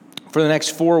For the next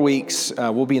 4 weeks,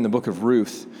 we'll be in the book of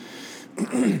Ruth.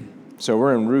 So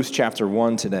we're in Ruth chapter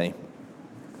 1 today.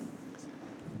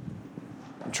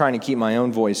 I'm trying to keep my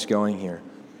own voice going here.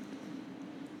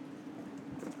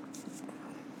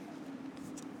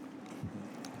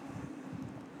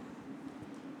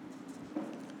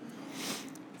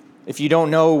 If you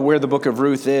don't know where the book of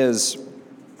Ruth is,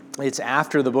 it's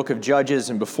after the book of Judges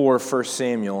and before 1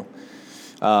 Samuel.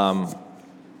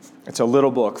 It's a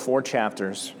little book, 4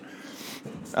 chapters.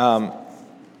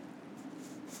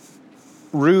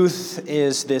 Ruth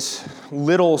is this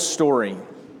little story.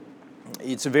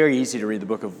 It's very easy to read the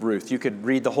book of Ruth. You could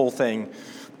read the whole thing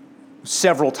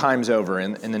several times over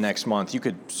in the next month. You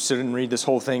could sit and read this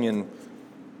whole thing in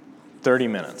 30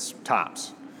 minutes,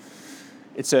 tops.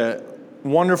 It's a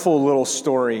wonderful little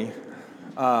story.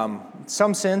 In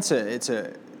some sense,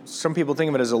 some people think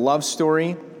of it as a love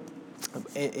story.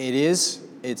 It is.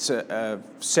 It's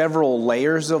several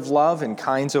layers of love and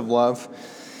kinds of love.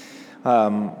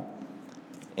 And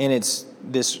it's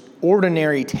this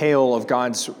ordinary tale of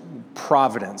God's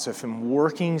providence, of Him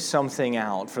working something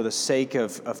out for the sake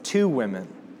of 2 women.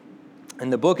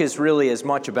 And the book is really as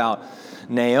much about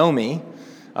Naomi,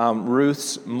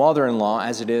 Ruth's mother-in-law,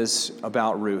 as it is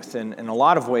about Ruth. And in a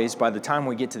lot of ways, by the time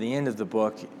we get to the end of the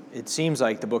book, it seems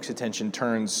like the book's attention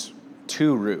turns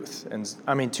to Ruth,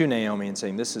 to Naomi, and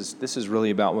saying this is really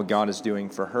about what God is doing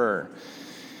for her.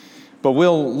 But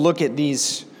we'll look at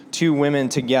these 2 women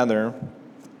together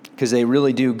because they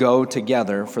really do go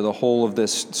together for the whole of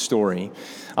this story.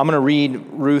 I'm going to read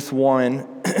Ruth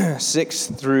 1, 6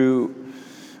 through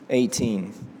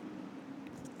 18.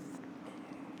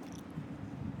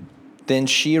 Then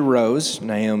she arose,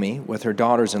 Naomi, with her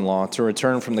daughters-in-law, to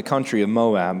return from the country of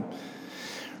Moab.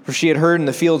 For she had heard in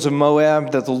the fields of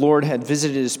Moab that the Lord had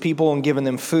visited His people and given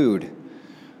them food.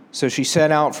 So she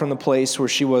set out from the place where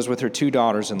she was with her 2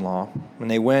 daughters-in-law, and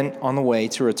they went on the way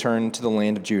to return to the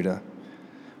land of Judah.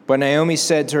 But Naomi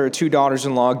said to her 2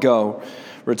 daughters-in-law, "Go,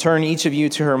 return each of you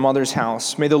to her mother's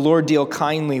house. May the Lord deal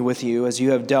kindly with you as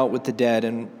you have dealt with the dead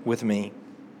and with me.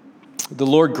 The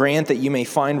Lord grant that you may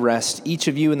find rest, each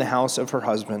of you in the house of her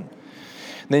husband."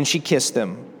 Then she kissed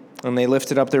them, and they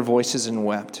lifted up their voices and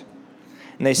wept.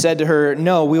 And they said to her,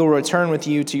 "No, we will return with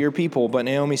you to your people." But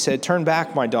Naomi said, "Turn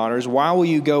back, my daughters. Why will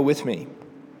you go with me?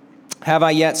 Have I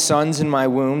yet sons in my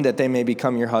womb that they may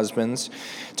become your husbands?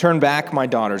 Turn back, my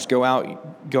daughters.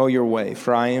 Go your way,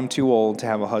 for I am too old to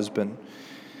have a husband.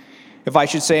 If I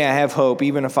should say I have hope,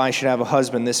 even if I should have a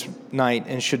husband this night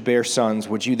and should bear sons,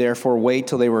 would you therefore wait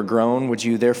till they were grown? Would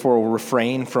you therefore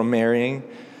refrain from marrying?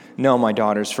 No, my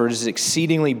daughters, for it is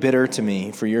exceedingly bitter to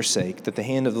me for your sake that the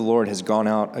hand of the Lord has gone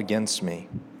out against me."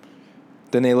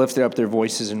 Then they lifted up their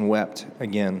voices and wept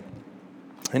again.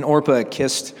 And Orpah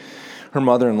kissed her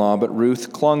mother-in-law, but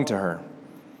Ruth clung to her.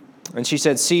 And she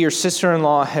said, "See, your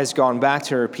sister-in-law has gone back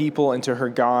to her people and to her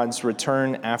gods.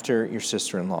 Return after your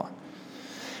sister-in-law."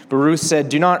 But Ruth said,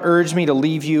 "Do not urge me to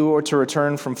leave you or to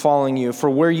return from following you. For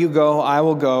where you go, I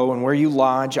will go, and where you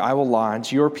lodge, I will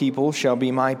lodge. Your people shall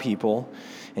be my people,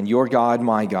 and your God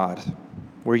my God.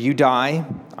 Where you die,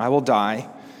 I will die,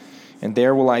 and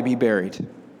there will I be buried.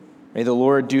 May the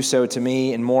Lord do so to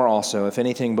me, and more also, if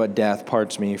anything but death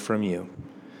parts me from you."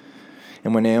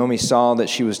 And when Naomi saw that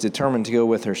she was determined to go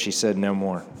with her, she said no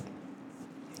more.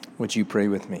 Would you pray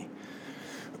with me?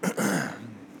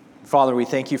 Father, we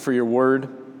thank you for your word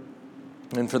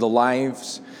and for the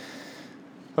lives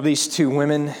of these 2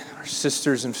 women, our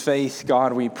sisters in faith.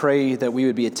 God, we pray that we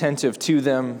would be attentive to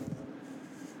them.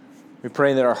 We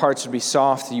pray that our hearts would be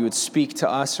soft, that you would speak to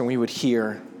us and we would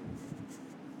hear.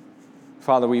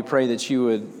 Father, we pray that you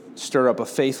would stir up a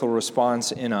faithful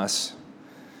response in us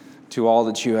to all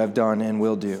that you have done and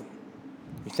will do.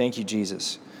 We thank you,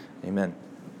 Jesus. Amen.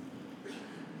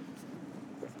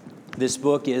 This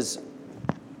book is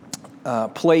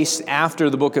placed after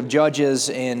the book of Judges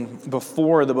and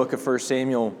before the book of 1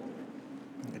 Samuel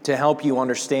to help you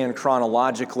understand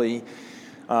chronologically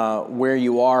where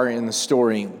you are in the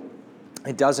story.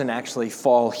 It doesn't actually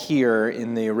fall here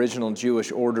in the original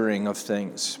Jewish ordering of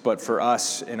things, but for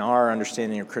us, in our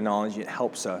understanding of chronology, it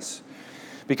helps us.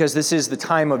 Because this is the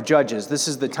time of Judges. This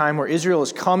is the time where Israel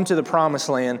has come to the Promised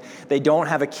Land. They don't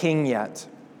have a king yet.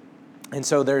 And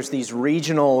so there's these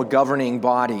regional governing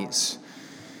bodies.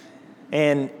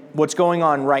 And what's going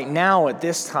on right now at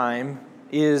this time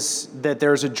is that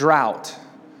there's a drought.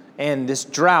 And this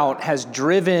drought has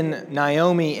driven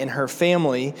Naomi and her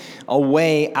family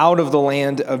away out of the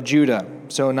land of Judah.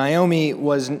 So Naomi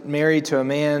was married to a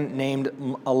man named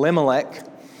Elimelech,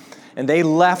 and they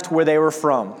left where they were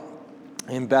from,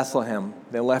 in Bethlehem.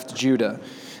 They left Judah.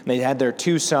 And they had their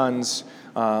 2 sons,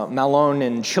 Malon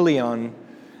and Chilion.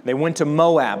 They went to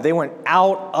Moab. They went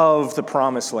out of the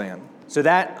promised land. So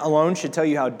that alone should tell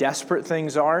you how desperate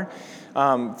things are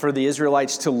for the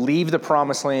Israelites to leave the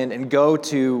promised land and go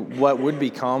to what would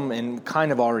become, and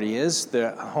kind of already is,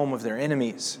 the home of their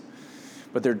enemies.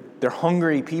 But they're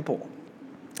hungry people.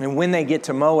 And when they get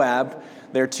to Moab,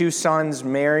 their two sons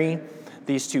marry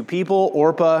these two people,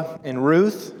 Orpah and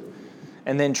Ruth,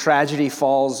 and then tragedy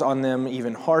falls on them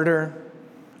even harder.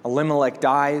 Elimelech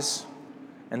dies,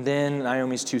 and then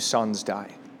Naomi's two sons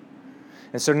die.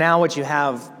 And so now what you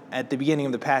have at the beginning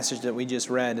of the passage that we just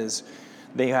read is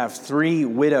they have three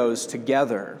widows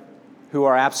together who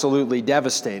are absolutely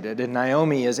devastated, and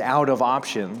Naomi is out of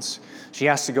options. She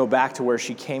has to go back to where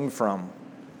she came from.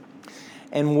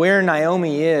 And where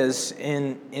Naomi is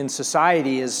in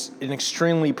society is an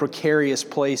extremely precarious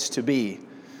place to be.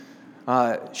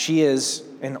 She is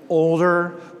an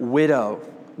older widow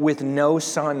with no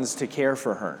sons to care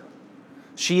for her.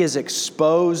 She is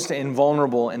exposed and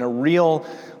vulnerable in a real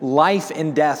life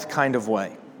and death kind of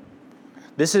way.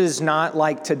 This is not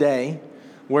like today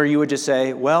where you would just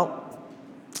say, well,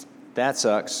 that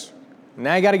sucks.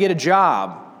 Now you got to get a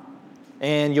job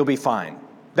and you'll be fine.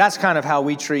 That's kind of how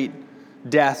we treat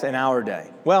death in our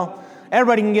day. Well,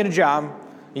 everybody can get a job.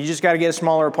 You just got to get a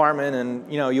smaller apartment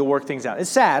and, you'll work things out. It's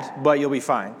sad, but you'll be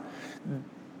fine.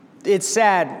 It's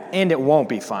sad and it won't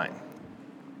be fine.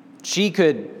 She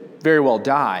could very well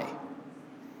die.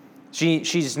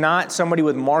 She's not somebody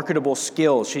with marketable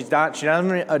skills. She doesn't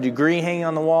have a degree hanging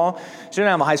on the wall. She doesn't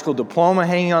have a high school diploma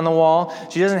hanging on the wall.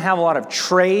 She doesn't have a lot of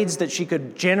trades that she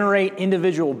could generate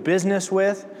individual business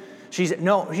with. She has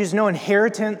no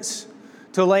inheritance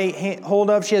to lay hold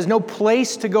of. She has no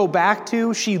place to go back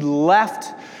to. She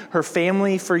left her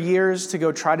family for years to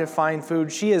go try to find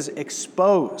food. She is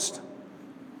exposed.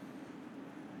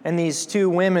 And these two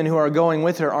women who are going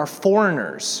with her are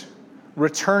foreigners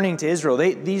returning to Israel.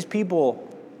 These people,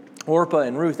 Orpah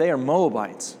and Ruth, they are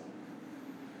Moabites.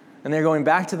 And they're going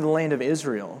back to the land of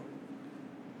Israel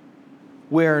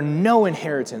where no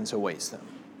inheritance awaits them.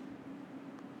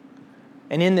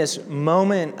 And in this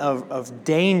moment of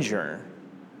danger,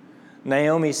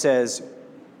 Naomi says,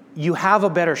 you have a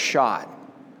better shot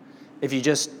if you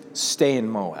just stay in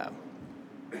Moab.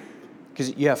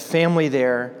 Because you have family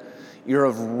there. You're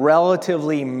of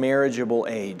relatively marriageable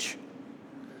age.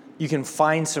 You can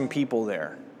find some people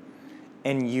there,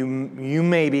 and you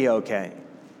may be okay.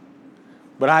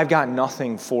 But I've got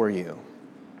nothing for you.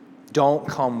 Don't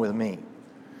come with me.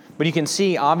 But you can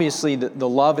see, obviously, the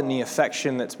love and the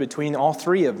affection that's between all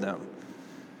three of them.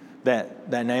 That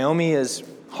Naomi is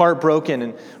heartbroken,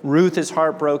 and Ruth is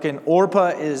heartbroken. Orpah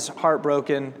is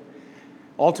heartbroken.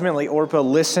 Ultimately, Orpah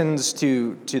listens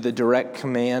to the direct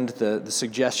command, the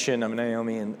suggestion of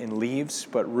Naomi, and leaves.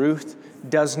 But Ruth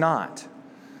does not.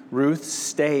 Ruth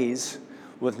stays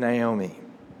with Naomi.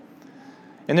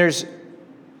 And there's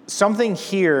something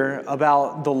here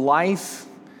about the life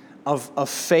of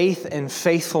faith and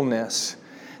faithfulness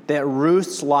that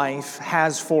Ruth's life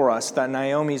has for us, that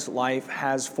Naomi's life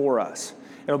has for us.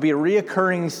 It'll be a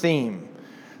reoccurring theme,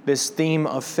 this theme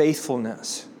of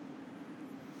faithfulness.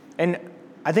 And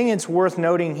I think it's worth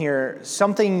noting here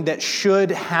something that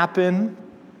should happen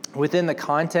within the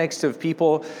context of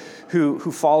people who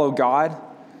follow God,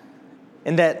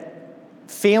 and that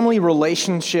family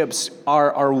relationships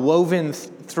are woven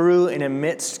through and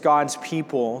amidst God's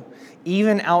people,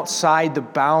 even outside the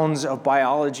bounds of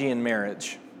biology and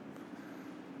marriage.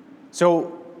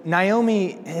 So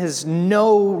Naomi has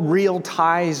no real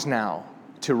ties now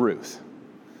to Ruth.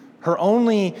 Her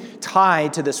only tie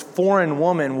to this foreign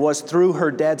woman was through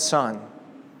her dead son.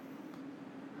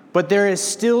 But there is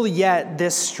still yet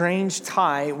this strange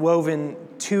tie woven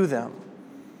to them.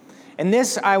 And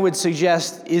this, I would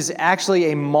suggest, is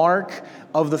actually a mark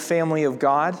of the family of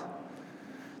God.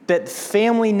 That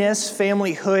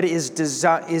familyhood is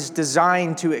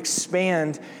designed to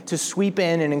expand, to sweep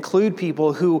in and include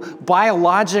people who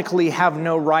biologically have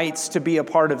no rights to be a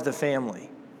part of the family.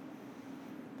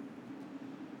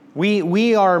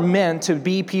 We are meant to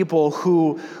be people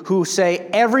who say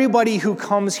everybody who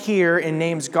comes here and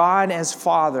names God as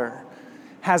Father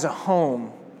has a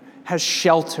home, has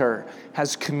shelter,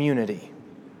 has community.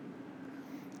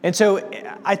 And so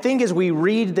I think as we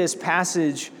read this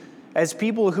passage, as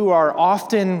people who are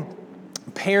often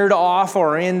paired off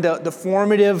or in the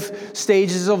formative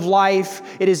stages of life,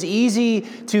 it is easy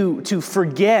to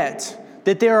forget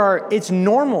that it's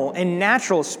normal and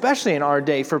natural, especially in our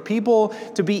day, for people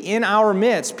to be in our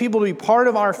midst, people to be part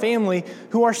of our family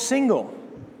who are single,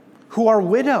 who are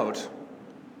widowed.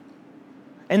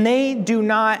 And they do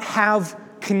not have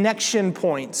connection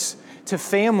points to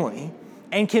family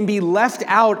and can be left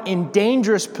out in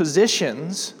dangerous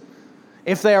positions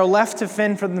if they are left to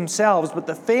fend for themselves. But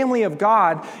the family of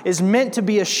God is meant to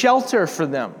be a shelter for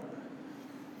them.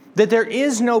 That there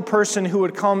is no person who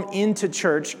would come into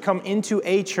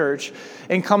a church,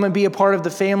 and come and be a part of the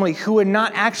family who would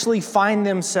not actually find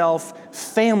themselves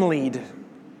familyed.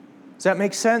 Does that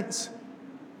make sense?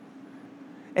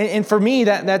 And for me,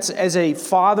 that's as a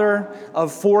father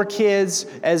of 4 kids,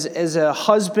 as a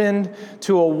husband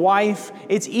to a wife,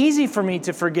 it's easy for me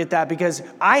to forget that because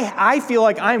I feel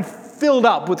like I'm filled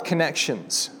up with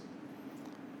connections.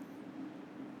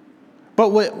 But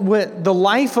what the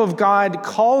life of God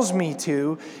calls me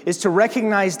to is to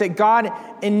recognize that God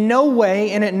in no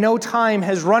way and at no time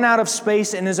has run out of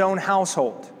space in his own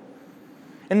household.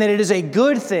 And that it is a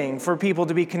good thing for people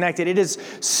to be connected. It is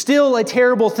still a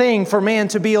terrible thing for man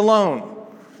to be alone.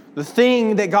 The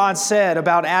thing that God said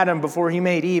about Adam before he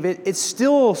made Eve, it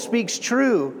still speaks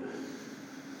true.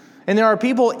 And there are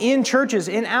people in churches,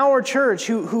 in our church,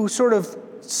 who sort of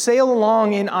sail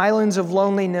along in islands of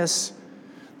loneliness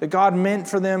that God meant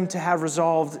for them to have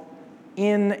resolved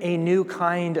in a new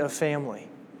kind of family.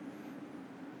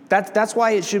 That's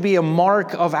why it should be a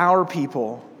mark of our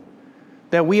people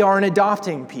that we are an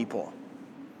adopting people,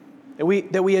 that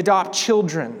we adopt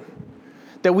children,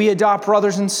 that we adopt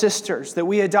brothers and sisters, that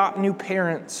we adopt new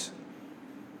parents.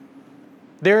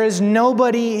 There is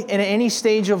nobody in any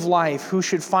stage of life who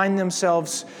should find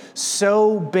themselves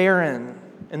so barren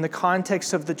in the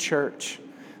context of the church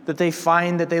that they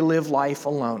find that they live life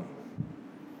alone.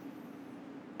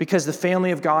 Because the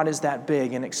family of God is that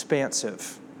big and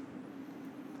expansive.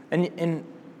 And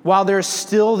while there's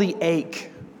still the ache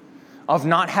of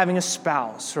not having a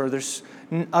spouse, or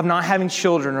of not having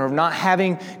children, or of not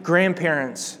having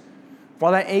grandparents,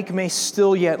 while that ache may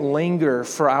still yet linger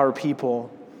for our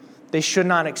people, they should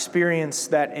not experience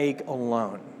that ache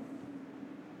alone.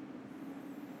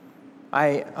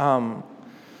 I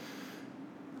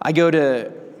go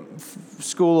to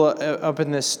school up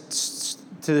in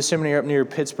to the seminary up near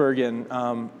Pittsburgh, and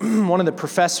one of the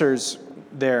professors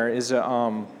there is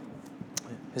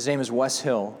his name is Wes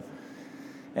Hill.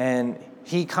 And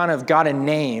he kind of got a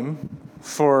name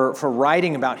for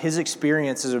writing about his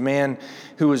experience as a man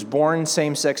who was born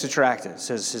same-sex attracted.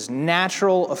 Says his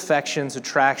natural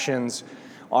attractions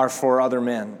are for other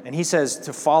men. And he says,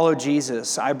 to follow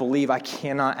Jesus, I believe I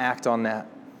cannot act on that.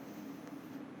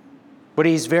 But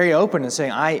he's very open in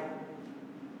saying,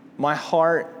 my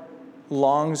heart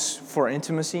longs for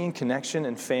intimacy and connection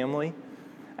and family.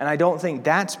 And I don't think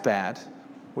that's bad,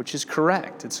 which is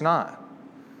correct. It's not.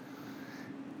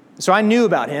 So I knew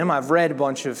about him. I've read a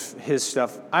bunch of his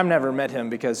stuff. I've never met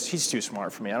him because he's too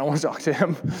smart for me. I don't want to talk to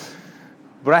him.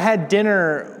 But I had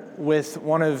dinner with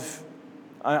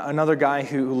another guy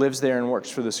who lives there and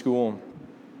works for the school.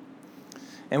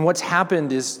 And what's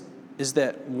happened is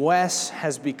that Wes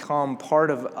has become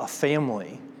part of a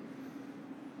family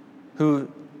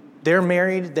who they're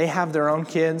married, they have their own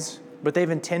kids, but they've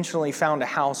intentionally found a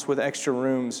house with extra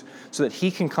rooms so that he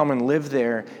can come and live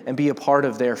there and be a part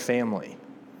of their family.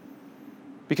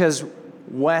 Because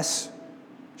Wes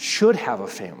should have a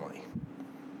family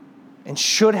and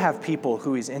should have people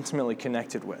who he's intimately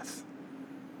connected with.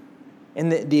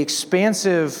 And the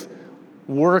expansive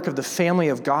work of the family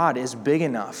of God is big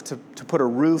enough to put a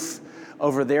roof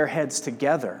over their heads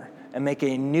together and make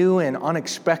a new and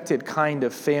unexpected kind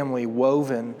of family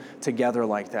woven together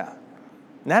like that.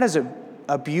 And that is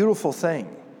a beautiful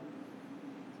thing.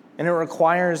 And it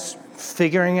requires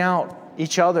figuring out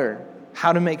each other,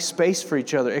 how to make space for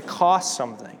each other. It costs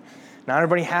something. Not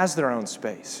everybody has their own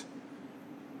space.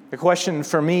 The question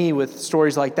for me with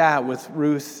stories like that, with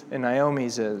Ruth and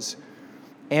Naomi's is,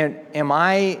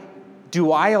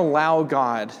 do I allow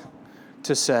God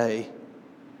to say,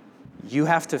 you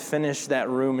have to finish that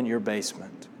room in your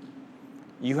basement.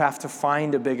 You have to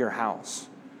find a bigger house.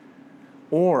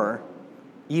 Or,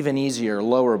 even easier,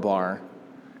 lower bar,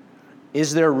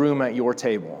 is there room at your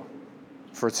table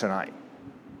for tonight?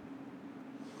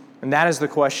 And that is the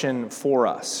question for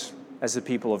us as the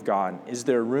people of God. Is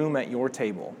there room at your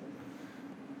table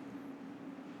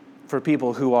for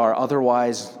people who are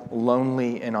otherwise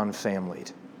lonely and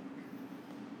unfamilied?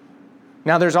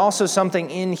 Now, there's also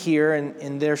something in here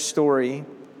in their story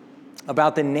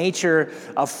about the nature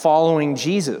of following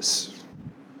Jesus.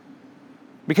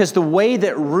 Because the way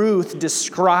that Ruth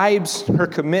describes her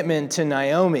commitment to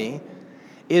Naomi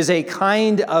is a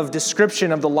kind of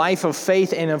description of the life of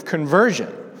faith and of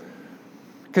conversion.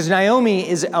 Because Naomi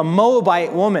is a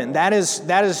Moabite woman. That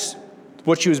is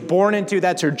what she was born into.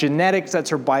 That's her genetics. That's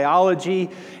her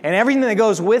biology. And everything that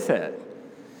goes with it.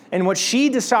 And what she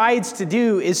decides to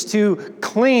do is to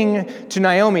cling to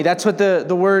Naomi. That's what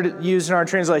the word used in our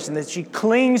translation, that she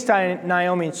clings to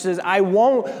Naomi and she says, I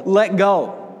won't let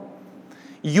go.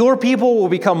 Your people will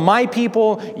become my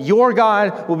people. Your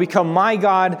God will become my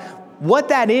God. What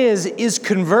that is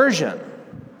conversion.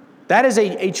 That is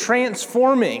a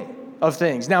transforming of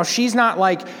things. Now, she's not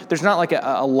like, there's not like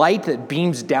a light that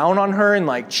beams down on her and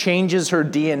like changes her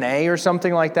DNA or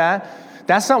something like that.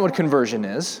 That's not what conversion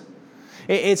is.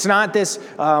 It's not this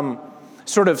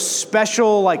sort of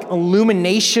special like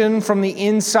illumination from the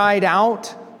inside out.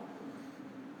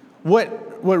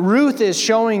 What Ruth is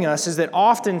showing us is that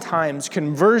oftentimes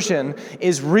conversion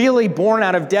is really born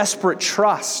out of desperate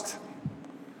trust.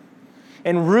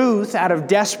 And Ruth, out of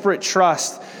desperate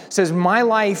trust, says, my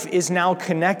life is now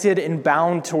connected and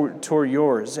bound toward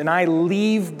yours, and I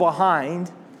leave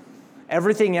behind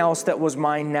everything else that was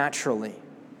mine naturally.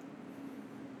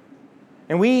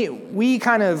 And we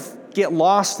kind of get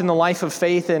lost in the life of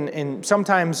faith and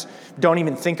sometimes don't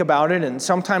even think about it, and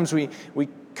sometimes we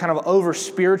kind of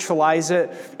over-spiritualize it,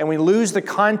 and we lose the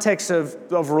context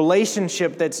of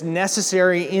relationship that's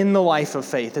necessary in the life of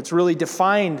faith. It's really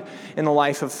defined in the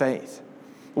life of faith.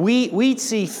 We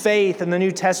see faith in the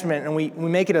New Testament, and we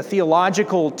make it a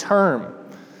theological term.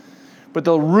 But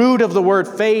the root of the word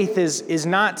faith is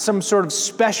not some sort of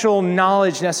special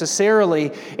knowledge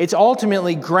necessarily. It's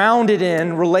ultimately grounded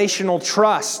in relational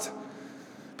trust.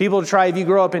 People try, if you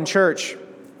grow up in church,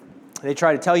 they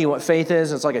try to tell you what faith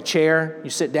is. It's like a chair. You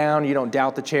sit down, you don't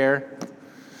doubt the chair.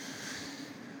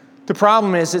 The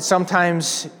problem is that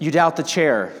sometimes you doubt the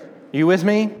chair. Are you with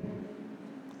me?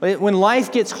 When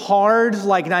life gets hard,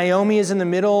 like Naomi is in the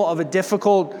middle of a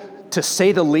difficult, to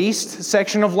say the least,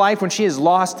 section of life, when she has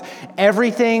lost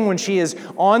everything, when she is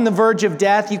on the verge of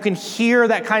death, you can hear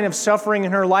that kind of suffering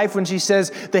in her life when she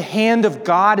says, the hand of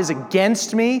God is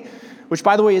against me, which,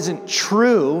 by the way, isn't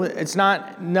true. It's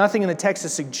nothing in the text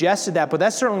has suggested that, but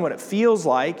that's certainly what it feels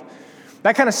like.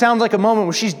 That kind of sounds like a moment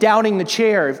where she's doubting the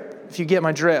chair, if you get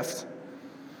my drift.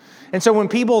 And so when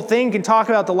people think and talk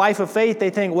about the life of faith,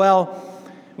 they think, well,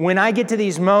 when I get to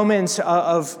these moments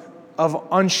of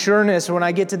unsureness, when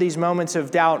I get to these moments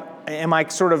of doubt, am I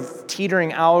sort of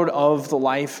teetering out of the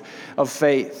life of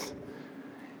faith?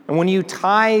 And when you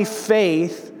tie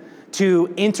faith to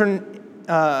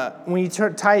when you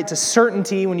tie it to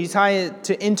certainty, when you tie it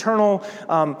to internal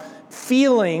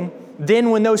feeling, then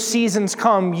when those seasons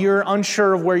come, you're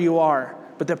unsure of where you are.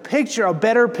 But a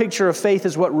better picture of faith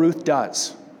is what Ruth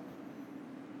does.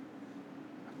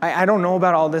 I don't know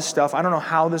about all this stuff. I don't know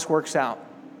how this works out.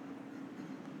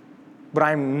 But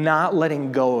I'm not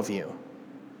letting go of you.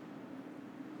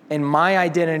 And my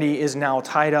identity is now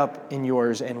tied up in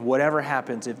yours. And whatever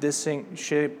happens, if this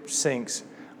ship sinks,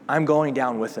 I'm going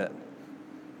down with it.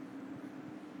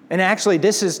 And actually,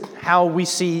 this is how we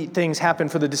see things happen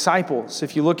for the disciples.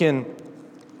 If you look in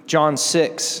John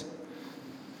 6,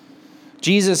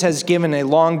 Jesus has given a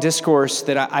long discourse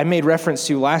that I made reference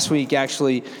to last week,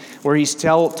 actually, where he's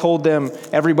told them,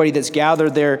 everybody that's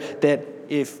gathered there, that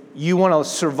if you want to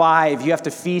survive, you have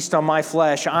to feast on my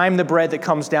flesh. I'm the bread that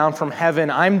comes down from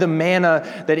heaven. I'm the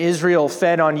manna that Israel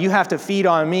fed on. You have to feed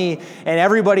on me. And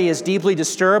everybody is deeply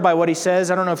disturbed by what he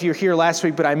says. I don't know if you were here last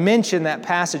week, but I mentioned that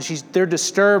passage. They're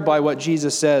disturbed by what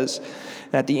Jesus says.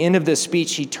 And at the end of this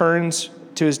speech, he turns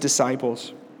to his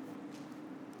disciples.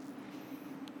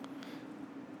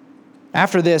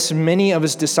 After this, many of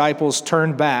his disciples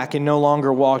turned back and no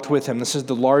longer walked with him. This is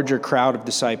the larger crowd of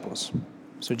disciples.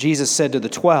 So Jesus said to the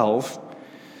 12,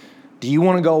 do you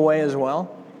want to go away as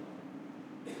well?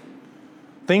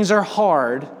 Things are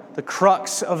hard. The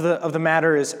crux of the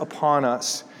matter is upon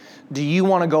us. Do you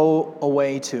want to go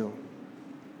away too?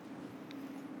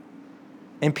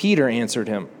 And Peter answered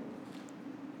him,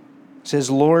 says,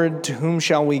 Lord, to whom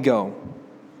shall we go?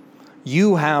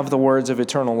 You have the words of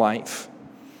eternal life.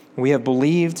 We have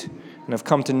believed and have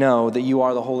come to know that you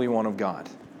are the Holy One of God.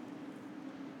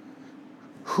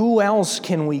 Who else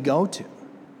can we go to?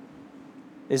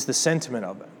 Is the sentiment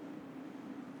of it.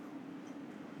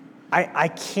 I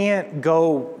can't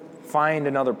go find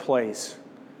another place.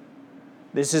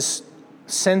 There's this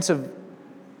sense of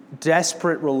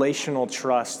desperate relational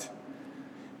trust.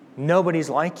 Nobody's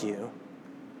like you.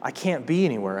 I can't be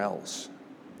anywhere else.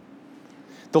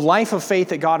 The life of faith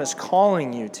that God is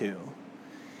calling you to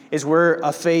is where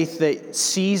a faith that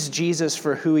sees Jesus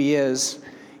for who he is.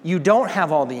 You don't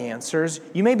have all the answers.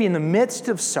 You may be in the midst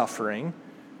of suffering.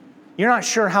 You're not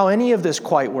sure how any of this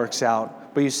quite works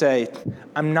out, but you say,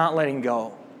 I'm not letting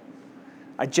go.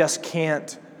 I just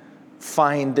can't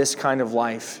find this kind of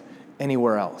life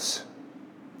anywhere else.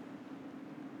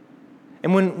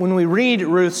 And when we read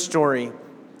Ruth's story,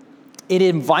 it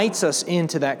invites us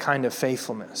into that kind of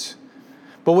faithfulness.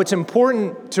 But what's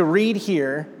important to read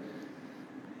here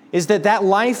is that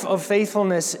life of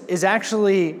faithfulness is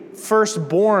actually first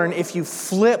born if you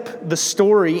flip the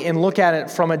story and look at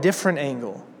it from a different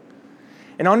angle.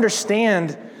 And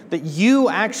understand that you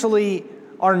actually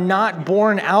are not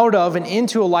born out of and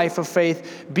into a life of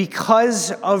faith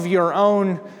because of your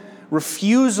own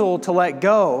refusal to let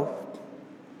go.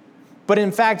 But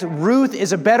in fact, Ruth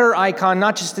is a better icon,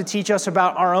 not just to teach us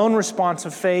about our own response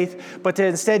of faith, but to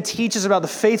instead teach us about the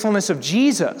faithfulness of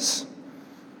Jesus.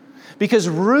 Because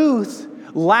Ruth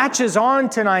latches on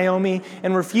to Naomi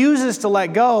and refuses to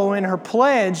let go, and her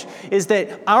pledge is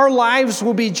that our lives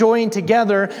will be joined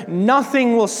together.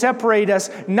 Nothing will separate us.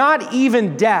 Not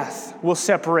even death will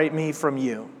separate me from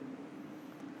you.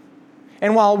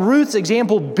 And while Ruth's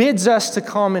example bids us to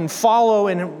come and follow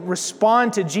and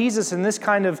respond to Jesus in this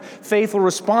kind of faithful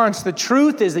response, the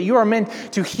truth is that you are meant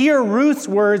to hear Ruth's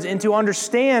words and to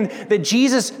understand that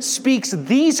Jesus speaks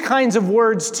these kinds of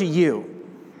words to you.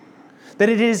 That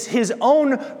it is his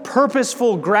own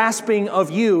purposeful grasping of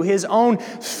you, his own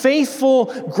faithful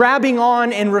grabbing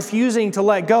on and refusing to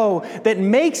let go, that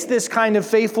makes this kind of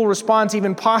faithful response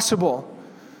even possible.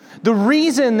 The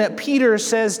reason that Peter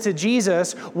says to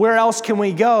Jesus, "Where else can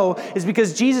we go?" is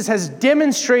because Jesus has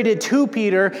demonstrated to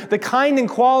Peter the kind and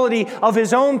quality of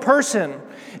his own person.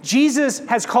 Jesus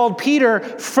has called Peter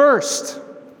first.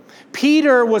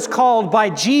 Peter was called by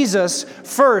Jesus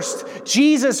first.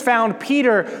 Jesus found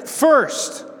Peter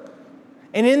first.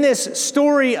 And in this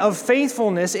story of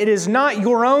faithfulness, it is not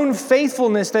your own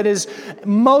faithfulness that is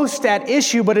most at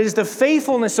issue, but it is the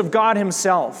faithfulness of God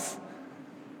himself.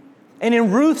 And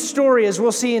in Ruth's story, as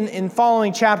we'll see in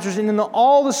following chapters, and in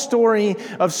all the story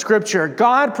of Scripture,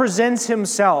 God presents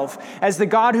himself as the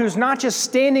God who's not just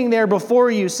standing there before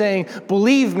you saying,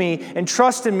 "Believe me and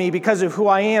trust in me because of who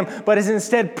I am," but is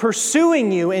instead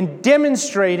pursuing you and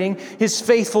demonstrating his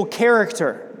faithful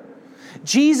character.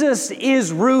 Jesus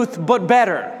is Ruth, but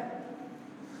better.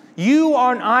 You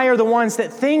and I are the ones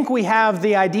that think we have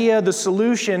the idea, the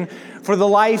solution for the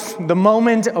life, the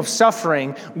moment of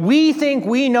suffering. We think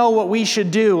we know what we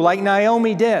should do, like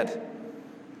Naomi did.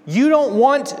 You don't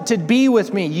want to be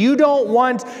with me. You don't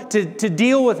want to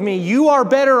deal with me. You are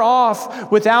better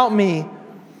off without me.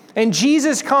 And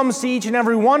Jesus comes to each and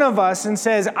every one of us and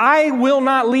says, "I will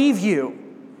not leave you.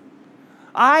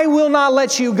 I will not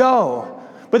let you go."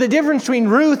 But the difference between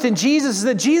Ruth and Jesus is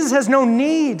that Jesus has no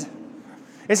need.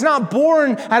 It's not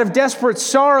born out of desperate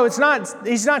sorrow.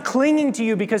 He's not clinging to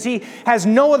you because he has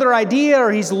no other idea or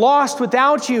he's lost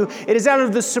without you. It is out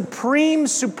of the supreme,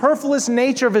 superfluous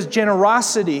nature of his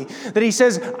generosity that he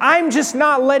says, "I'm just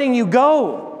not letting you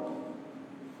go.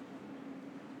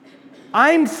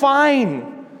 I'm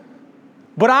fine,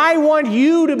 but I want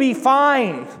you to be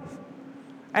fine.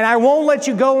 And I won't let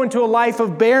you go into a life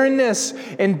of barrenness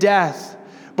and death,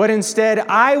 but instead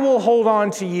I will hold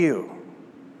on to you.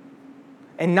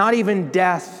 And not even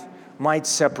death might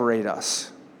separate us."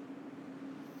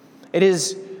 It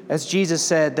is, as Jesus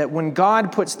said, that when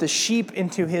God puts the sheep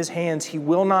into his hands, he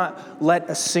will not let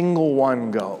a single one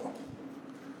go.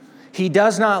 He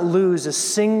does not lose a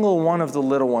single one of the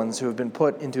little ones who have been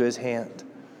put into his hand.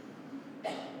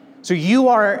 So you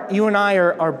and I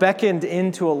are beckoned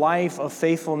into a life of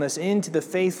faithfulness, into the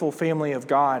faithful family of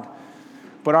God.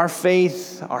 But our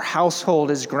faith, our household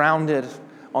is grounded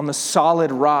on the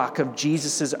solid rock of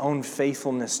Jesus' own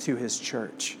faithfulness to his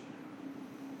church.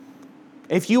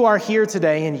 If you are here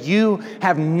today and you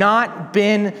have not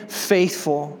been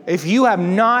faithful, if you have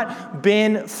not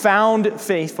been found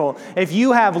faithful, if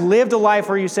you have lived a life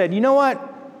where you said, "You know what?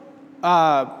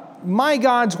 My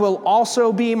gods will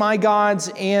also be my gods,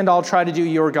 and I'll try to do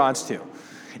your gods too.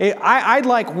 I'd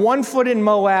like 1 foot in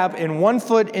Moab and 1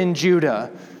 foot in Judah."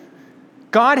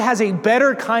 God has a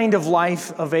better kind of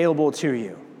life available to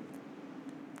you.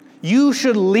 You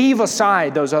should leave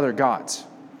aside those other gods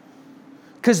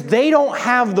because they don't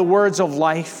have the words of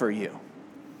life for you.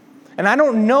 And I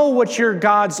don't know what your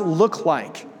gods look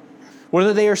like,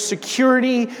 whether they are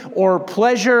security or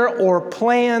pleasure or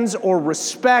plans or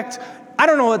respect. I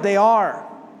don't know what they are.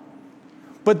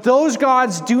 But those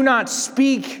gods do not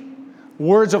speak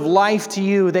words of life to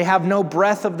you. They have no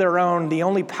breath of their own. The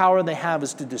only power they have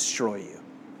is to destroy you.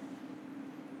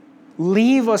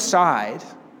 Leave aside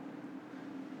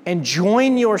and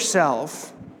join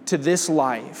yourself to this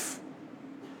life,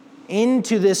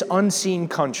 into this unseen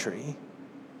country,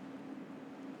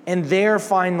 and there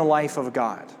find the life of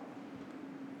God.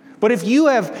 But if you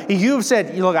have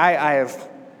said, "Look, I've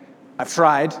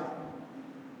tried.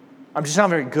 I'm just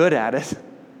not very good at it.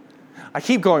 I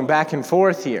keep going back and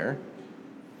forth here."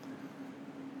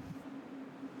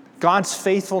 God's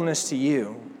faithfulness to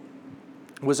you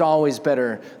was always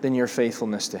better than your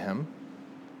faithfulness to him.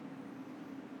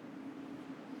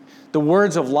 The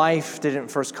words of life didn't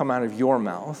first come out of your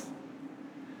mouth.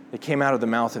 They came out of the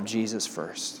mouth of Jesus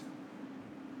first.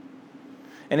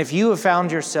 And if you have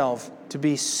found yourself to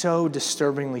be so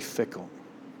disturbingly fickle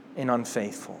and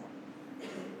unfaithful,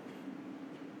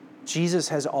 Jesus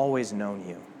has always known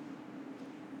you.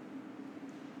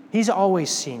 He's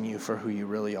always seen you for who you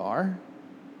really are.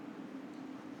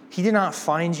 He did not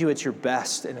find you at your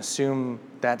best and assume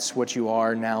that's what you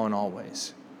are now and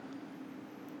always.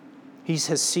 He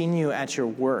has seen you at your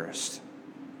worst,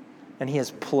 and he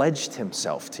has pledged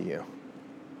himself to you.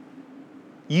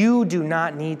 You do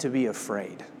not need to be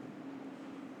afraid.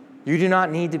 You do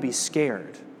not need to be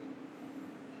scared.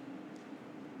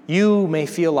 You may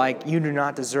feel like you do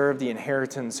not deserve the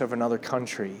inheritance of another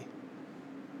country.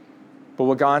 But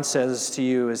what God says to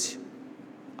you is,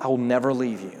 I will never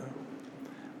leave you.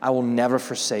 I will never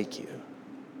forsake you.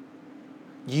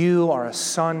 You are a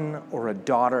son or a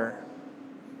daughter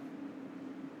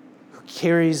who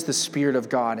carries the Spirit of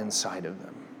God inside of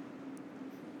them.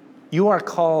 You are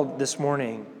called this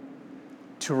morning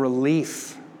to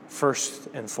relief first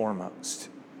and foremost,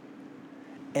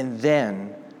 and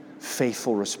then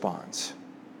faithful response.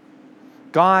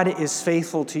 God is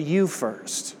faithful to you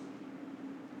first.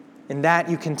 In that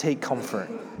you can take comfort.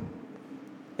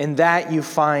 In that you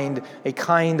find a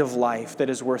kind of life that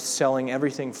is worth selling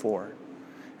everything for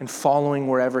and following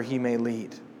wherever he may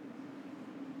lead.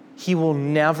 He will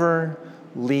never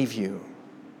leave you,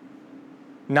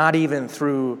 not even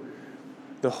through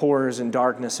the horrors and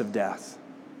darkness of death,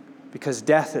 because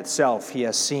death itself he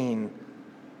has seen,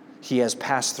 he has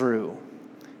passed through,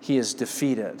 he is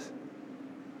defeated.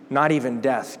 Not even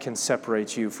death can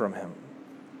separate you from him,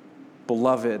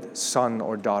 beloved son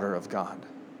or daughter of God.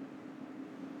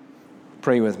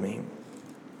 Pray with me.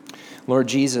 Lord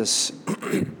Jesus,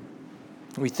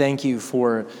 we thank you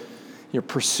for your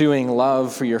pursuing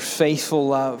love, for your faithful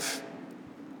love.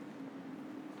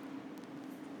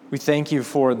 We thank you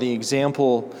for the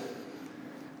example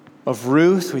of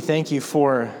Ruth. We thank you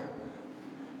for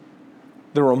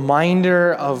the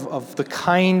reminder of the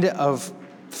kind of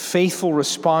faithful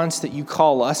response that you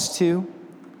call us to.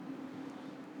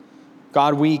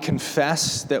 God, we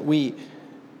confess that we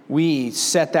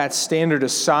set that standard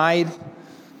aside.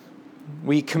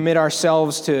 We commit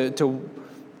ourselves to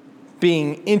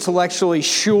being intellectually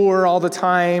sure all the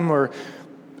time, or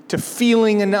to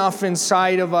feeling enough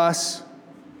inside of us,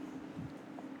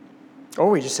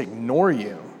 or we just ignore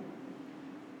you.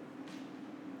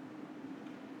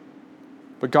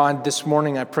 But God, this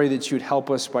morning I pray that you would help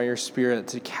us by your Spirit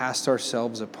to cast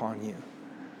ourselves upon you.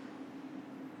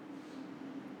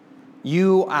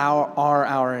 You are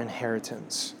our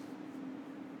inheritance.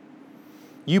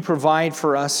 You provide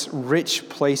for us rich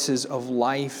places of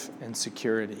life and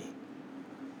security.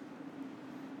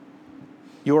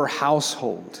 Your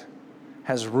household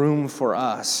has room for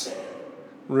us,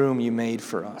 room you made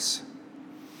for us.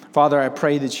 Father, I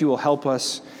pray that you will help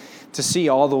us to see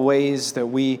all the ways that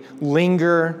we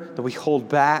linger, that we hold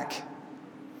back,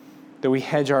 that we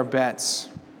hedge our bets,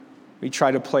 we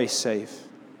try to play safe.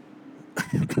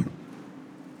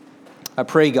 I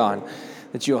pray, God,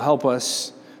 that you'll help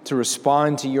us to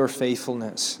respond to your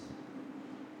faithfulness.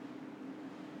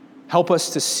 Help us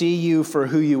to see you for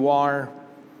who you are,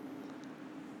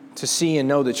 to see and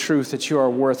know the truth that you are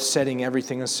worth setting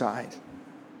everything aside.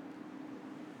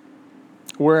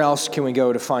 Where else can we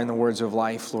go to find the words of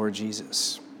life, Lord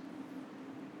Jesus?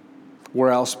 Where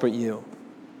else but you?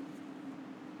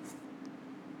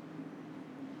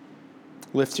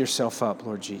 Lift yourself up,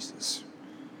 Lord Jesus.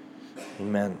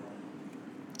 Amen.